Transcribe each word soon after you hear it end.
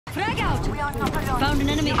Frag out! Found an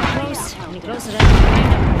enemy close. Any closer, I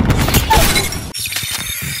find him.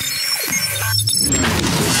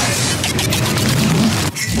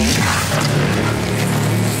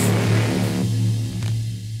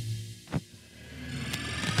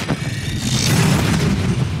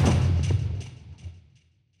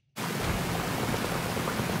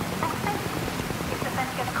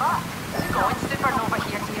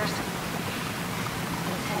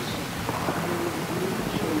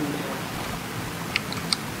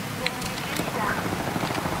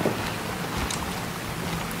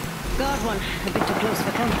 Got one. A bit too close for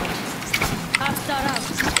comfort. Arcstar out.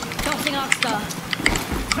 Tossing Arcstar.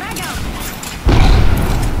 Frag out!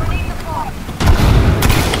 Grenade the fort.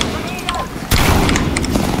 Grenade out.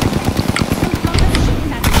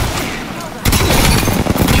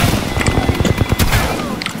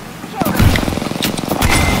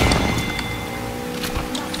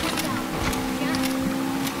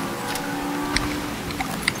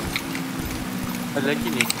 Ada lagi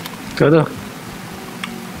ni. Kau tu.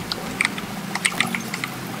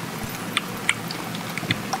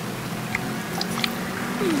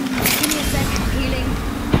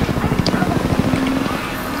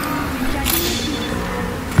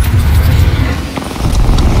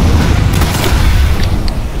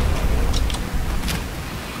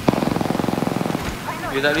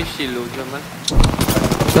 Dia tak ada shield tu, Jangan.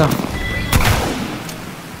 Tak.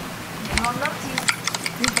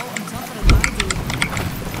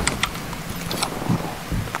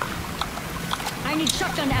 I need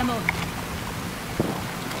shotgun ammo.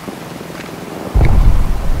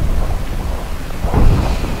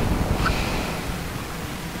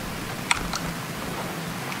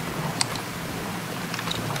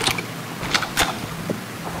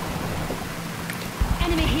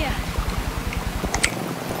 Enemy here.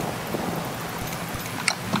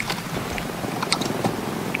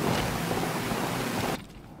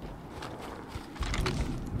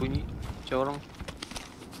 Bunyi macam orang.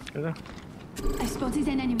 Kau. I spotted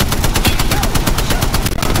an enemy.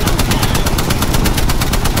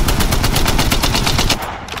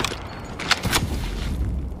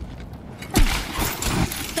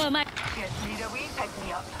 So my Leader, we pick me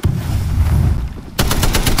up.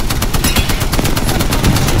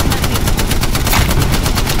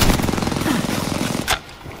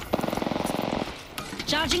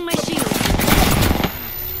 charging my shield.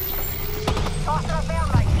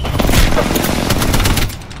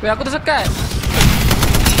 Weh, aku tersekat.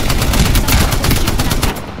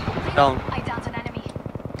 Down. I downed an enemy.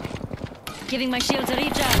 Giving my shield a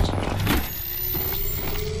recharge.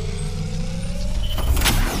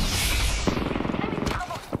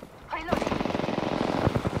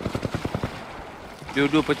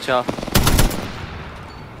 Dua-dua pecah.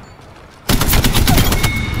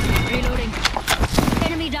 Reloading.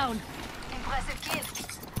 Enemy down. Impressive kill.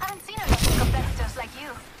 Haven't seen enough competitors like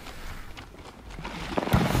you.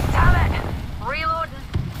 Damn it! Reloading.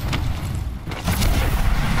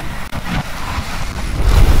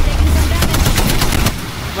 Taking some damage.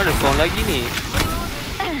 Mana kau lagi ni?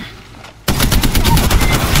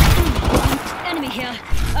 Enemy here.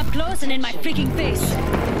 Up close and in my freaking face.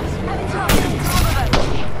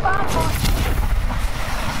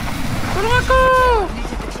 Tolong aku.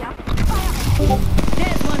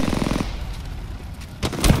 There's one.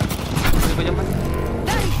 Kau jangan.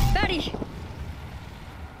 Batty, batty.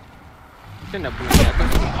 Kita nak pulang ke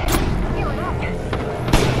atas.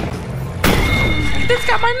 Kita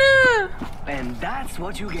kat mana? And that's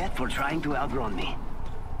what you get for trying to outrun me.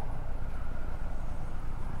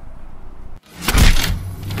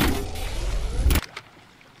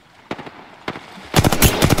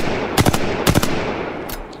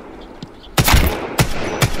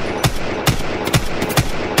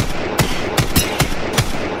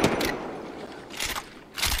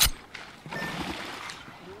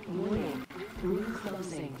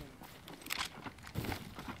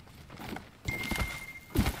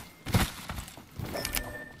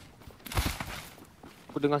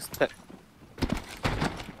 Aku dengar step.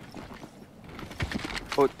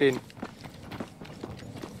 14.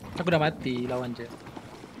 Aku dah mati lawan je.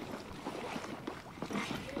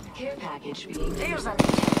 Care package being. Here's a.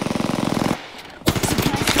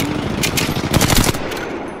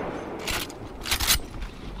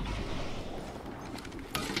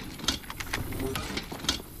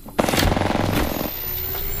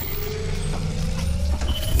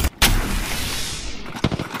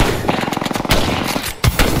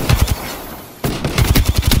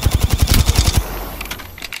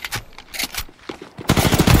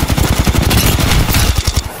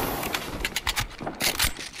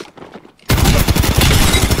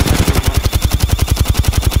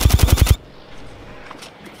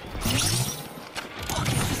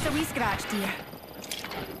 scratched here.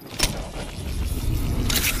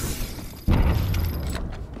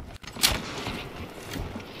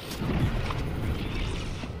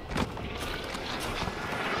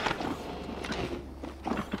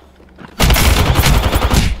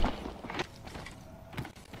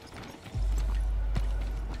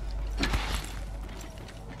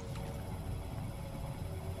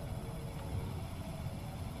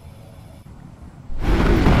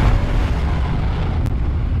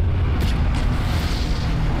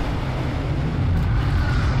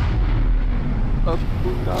 Aku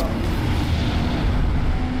tak.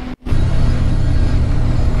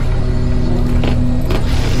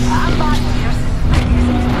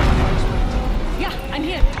 Yeah, I'm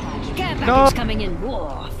here. Care package No. coming in.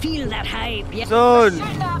 Whoa, feel that hype. Yeah. Zon.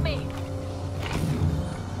 Shoot at me.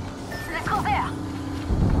 Let's go there.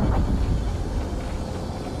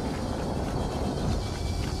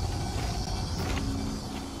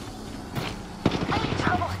 I'm in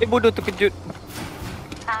trouble. Bodoh terkejut.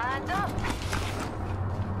 And up.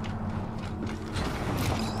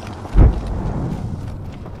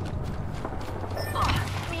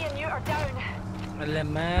 Me and you are down.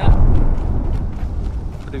 Alamak.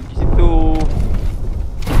 Ada pergi situ.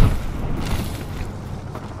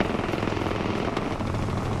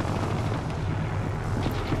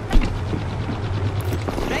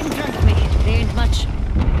 Right in front of me. They ain't much.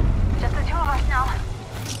 Just the two of us now.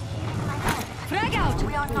 Frag out!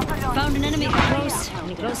 We are not alone. Found an enemy close.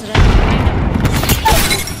 Any closer, I can find him.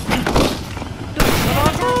 Don't get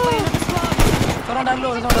attacked by another squad. Seorang dah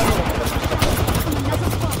low, seorang dah low. Another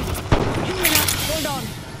squad. Healing up. Hold on.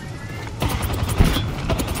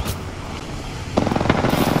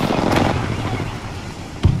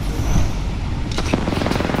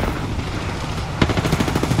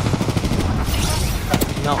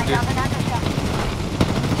 Knock I dia. found another shot.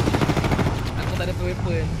 Aku tak ada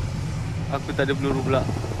weapon. Aku tak ada peluru pula.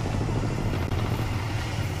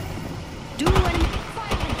 Do any...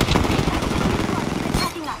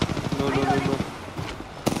 Attacking us. No.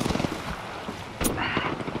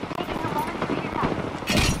 Taking a moment to heal up.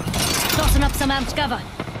 Tossing up some amped cover.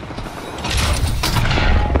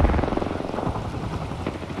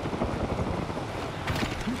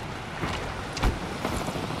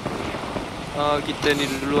 Kita ni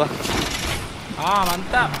dulu lah. Ah,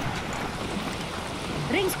 mantap.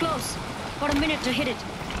 Ring's close. Got a minute to hit it.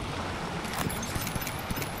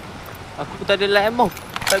 Aku tak ada light ammo.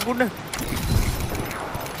 Tak guna.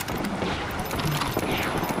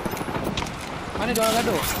 Mana dia orang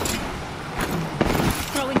gaduh?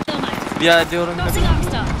 Throwing thermite. Biar dia orang Tossing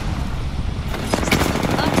Arkstar.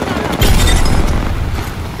 Arkstar up.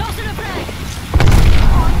 Tossing a frag.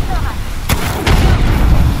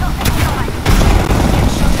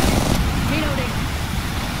 Reloading.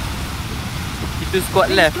 Itu squad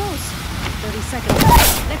Ring's left. close. 30 seconds.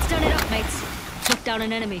 Let's turn it up, mates. Took down an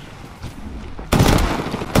enemy.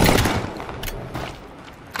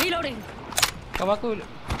 Reloading. Cover aku.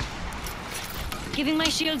 Giving my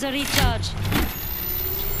shields a recharge.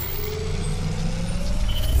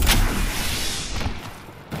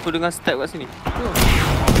 Aku dengar step kat sini. Tu.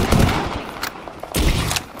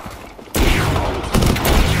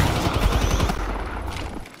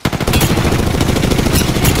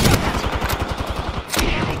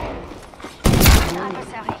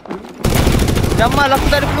 Adversary. Jamal, aku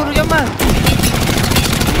tak ada peluru Jamal.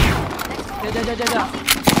 Jap.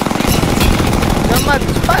 Jamal,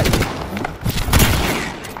 cepat.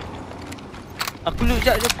 Aku loot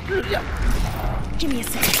jap. Give me a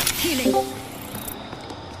second. Healing.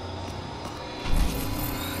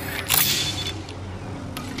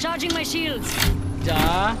 Charging my shields.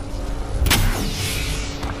 Jap.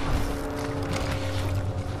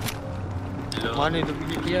 Mana dia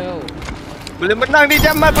pergi? Yo. Boleh menang ni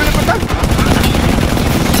Jamal, boleh menang.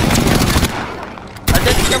 Ada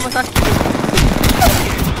di Jamal sakit.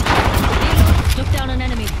 Took down an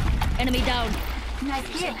enemy. Enemy down. Nice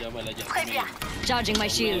kill. Très bien. Charging my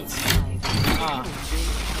shields. Ah.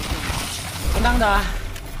 Menang dah.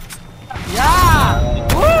 Ya.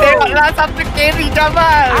 Tengoklah sampai carry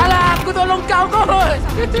Jamal. Alah, aku tolong kau kot.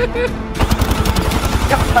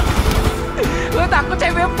 Kau tak aku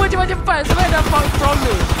cari weapon cepat-cepat sebab dah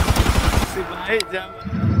problem. Sebaik Jamal.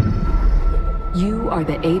 You are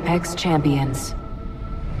the Apex Champions.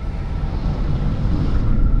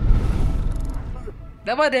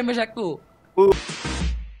 Dapat damage aku. Oh.